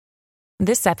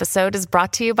This episode is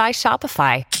brought to you by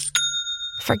Shopify.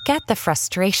 Forget the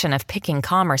frustration of picking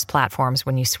commerce platforms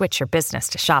when you switch your business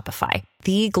to Shopify,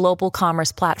 the global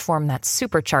commerce platform that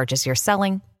supercharges your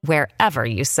selling wherever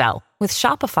you sell. With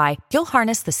Shopify, you'll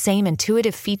harness the same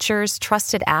intuitive features,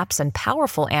 trusted apps, and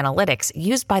powerful analytics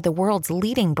used by the world's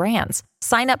leading brands.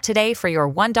 Sign up today for your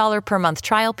 $1 per month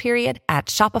trial period at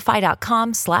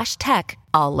shopify.com/tech,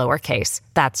 all lowercase.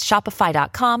 That's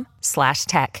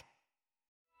shopify.com/tech.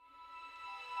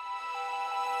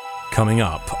 Coming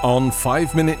up on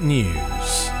 5 Minute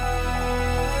News.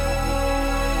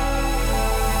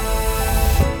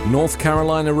 North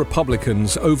Carolina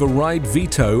Republicans override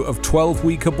veto of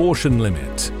 12-week abortion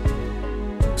limit.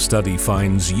 Study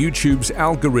finds YouTube's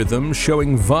algorithm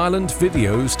showing violent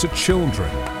videos to children.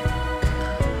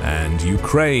 And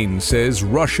Ukraine says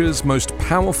Russia's most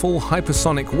powerful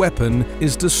hypersonic weapon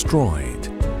is destroyed.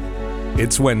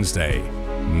 It's Wednesday,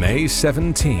 May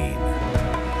 17.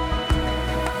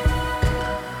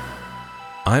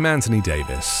 I'm Anthony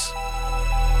Davis.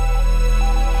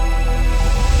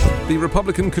 The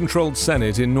Republican-controlled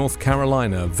Senate in North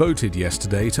Carolina voted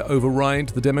yesterday to override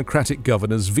the Democratic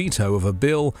governor's veto of a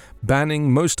bill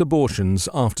banning most abortions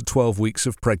after 12 weeks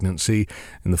of pregnancy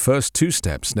in the first two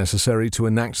steps necessary to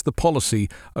enact the policy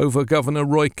over Governor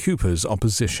Roy Cooper's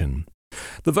opposition.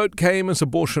 The vote came as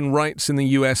abortion rights in the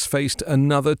U.S. faced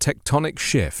another tectonic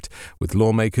shift, with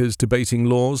lawmakers debating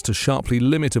laws to sharply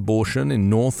limit abortion in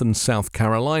North and South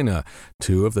Carolina,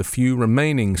 two of the few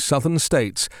remaining southern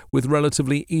states with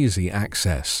relatively easy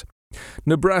access.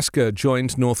 Nebraska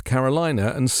joined North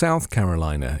Carolina and South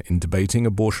Carolina in debating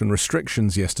abortion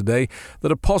restrictions yesterday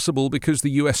that are possible because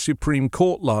the U.S. Supreme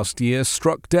Court last year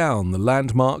struck down the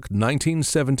landmark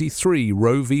 1973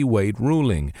 Roe v. Wade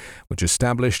ruling, which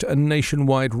established a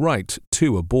nationwide right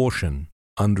to abortion.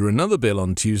 Under another bill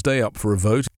on Tuesday up for a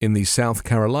vote in the South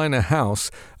Carolina House,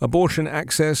 abortion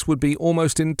access would be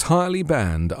almost entirely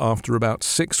banned after about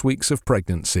 6 weeks of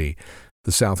pregnancy.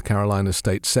 The South Carolina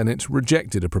State Senate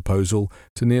rejected a proposal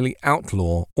to nearly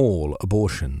outlaw all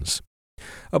abortions.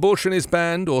 Abortion is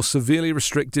banned or severely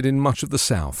restricted in much of the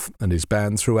South and is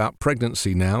banned throughout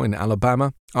pregnancy now in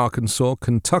Alabama, Arkansas,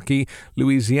 Kentucky,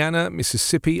 Louisiana,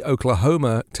 Mississippi,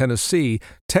 Oklahoma, Tennessee,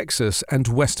 Texas, and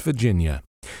West Virginia.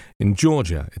 In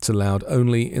Georgia, it's allowed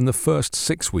only in the first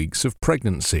 6 weeks of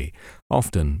pregnancy,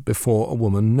 often before a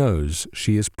woman knows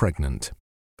she is pregnant.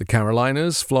 The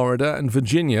Carolinas, Florida, and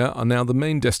Virginia are now the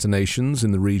main destinations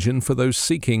in the region for those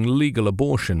seeking legal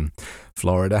abortion.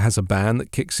 Florida has a ban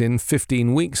that kicks in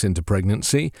 15 weeks into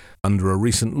pregnancy. Under a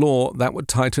recent law, that would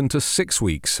tighten to 6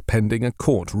 weeks, pending a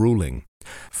court ruling.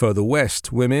 Further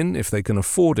west, women, if they can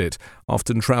afford it,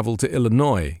 often travel to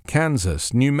Illinois,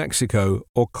 Kansas, New Mexico,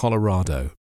 or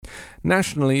Colorado.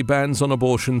 Nationally, bans on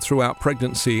abortion throughout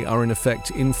pregnancy are in effect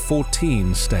in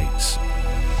 14 states.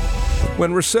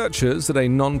 When researchers at a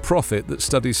non-profit that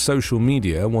studies social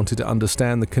media wanted to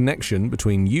understand the connection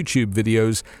between YouTube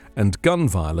videos and gun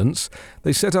violence,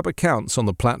 they set up accounts on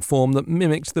the platform that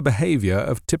mimicked the behavior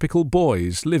of typical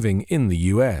boys living in the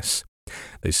US.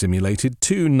 They simulated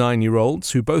two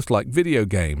 9-year-olds who both liked video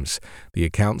games. The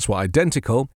accounts were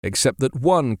identical, except that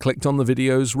one clicked on the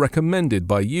videos recommended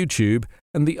by YouTube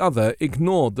and the other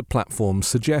ignored the platform's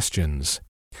suggestions.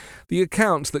 The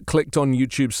account that clicked on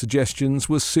YouTube's suggestions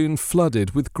was soon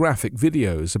flooded with graphic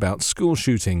videos about school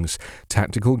shootings,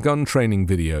 tactical gun training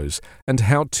videos, and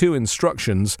how-to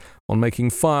instructions on making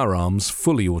firearms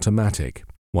fully automatic.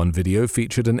 One video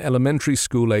featured an elementary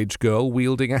school-age girl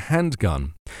wielding a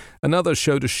handgun. Another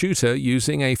showed a shooter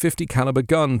using a .50 caliber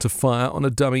gun to fire on a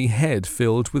dummy head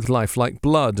filled with lifelike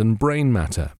blood and brain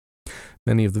matter.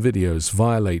 Many of the videos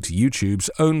violate YouTube's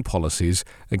own policies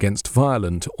against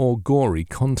violent or gory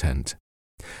content.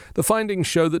 The findings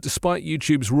show that despite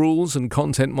YouTube's rules and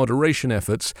content moderation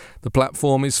efforts, the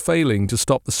platform is failing to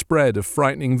stop the spread of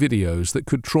frightening videos that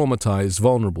could traumatize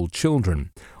vulnerable children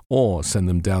or send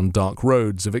them down dark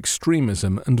roads of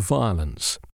extremism and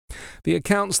violence. The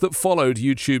accounts that followed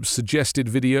YouTube's suggested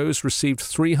videos received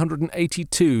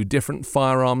 382 different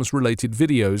firearms-related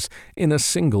videos in a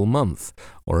single month,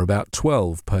 or about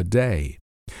 12 per day.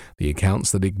 The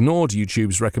accounts that ignored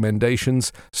YouTube's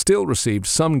recommendations still received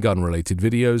some gun-related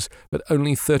videos, but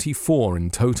only 34 in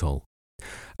total.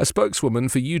 A spokeswoman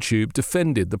for YouTube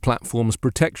defended the platform's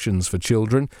protections for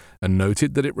children and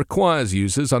noted that it requires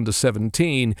users under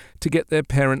 17 to get their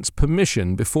parents'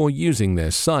 permission before using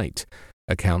their site.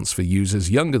 Accounts for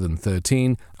users younger than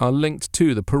 13 are linked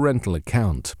to the parental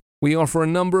account. We offer a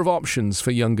number of options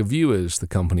for younger viewers, the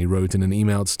company wrote in an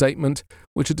emailed statement,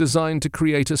 which are designed to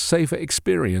create a safer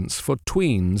experience for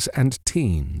tweens and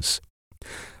teens.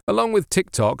 Along with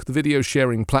TikTok, the video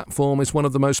sharing platform is one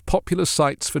of the most popular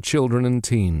sites for children and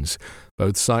teens.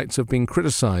 Both sites have been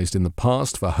criticized in the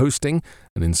past for hosting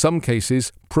and, in some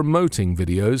cases, promoting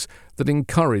videos that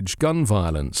encourage gun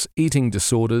violence, eating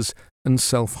disorders, and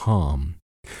self-harm.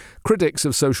 Critics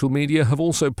of social media have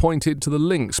also pointed to the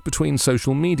links between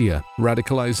social media,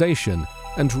 radicalization,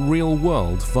 and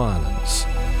real-world violence.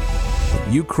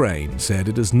 Ukraine said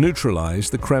it has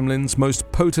neutralized the Kremlin's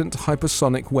most potent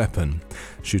hypersonic weapon,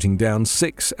 shooting down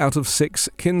 6 out of 6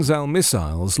 Kinzhal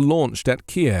missiles launched at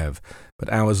Kiev,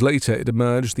 but hours later it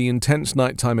emerged the intense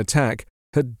nighttime attack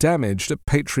had damaged a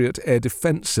Patriot air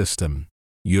defense system.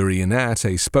 Yuri Anat,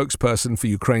 a spokesperson for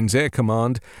Ukraine's Air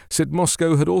Command, said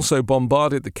Moscow had also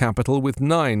bombarded the capital with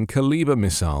 9 Kalibr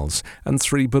missiles and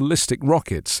 3 ballistic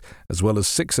rockets, as well as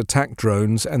 6 attack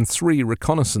drones and 3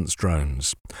 reconnaissance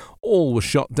drones. All were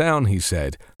shot down, he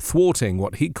said, thwarting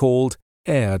what he called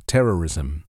air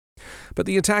terrorism. But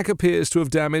the attack appears to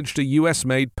have damaged a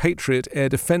US-made Patriot air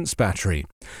defense battery.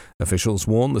 Officials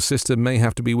warn the system may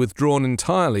have to be withdrawn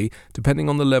entirely depending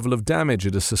on the level of damage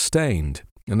it has sustained.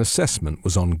 An assessment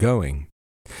was ongoing.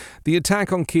 The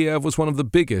attack on Kiev was one of the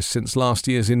biggest since last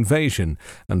year's invasion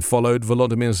and followed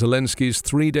Volodymyr Zelensky's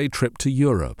 3-day trip to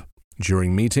Europe.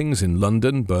 During meetings in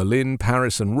London, Berlin,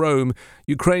 Paris and Rome,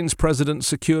 Ukraine's president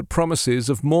secured promises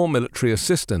of more military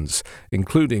assistance,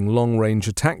 including long-range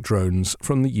attack drones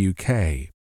from the UK.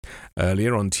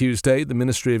 Earlier on Tuesday, the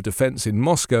Ministry of Defense in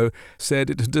Moscow said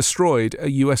it had destroyed a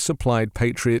US-supplied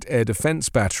Patriot air defense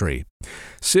battery.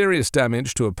 Serious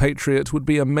damage to a Patriot would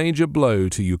be a major blow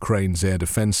to Ukraine's air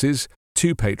defenses.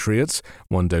 2 Patriots,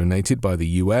 one donated by the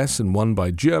US and one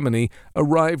by Germany,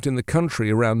 arrived in the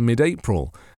country around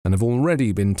mid-April and have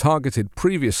already been targeted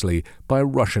previously by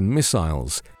Russian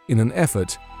missiles in an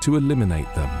effort to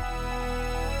eliminate them.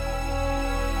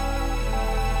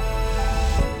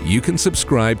 You can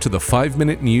subscribe to the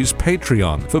 5-Minute News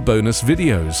Patreon for bonus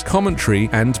videos, commentary,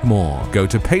 and more. Go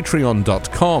to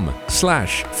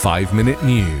patreon.com/5Minute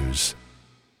News.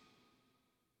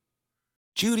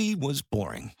 Judy was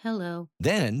boring. Hello.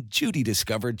 Then Judy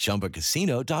discovered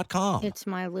ChumbaCasino.com. It's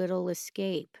my little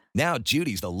escape. Now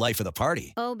Judy's the life of the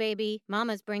party. Oh, baby,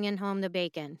 mama's bringing home the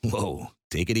bacon. Whoa,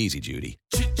 take it easy, Judy.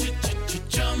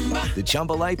 The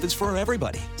Chumba life is for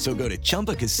everybody. So go to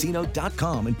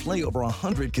ChumbaCasino.com and play over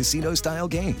 100 casino-style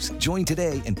games. Join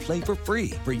today and play for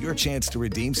free for your chance to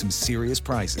redeem some serious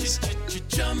prizes.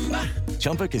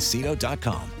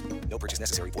 ChumbaCasino.com. No purchase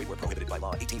necessary. Void where prohibited by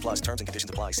law. 18+ terms and conditions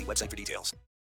apply. See website for details.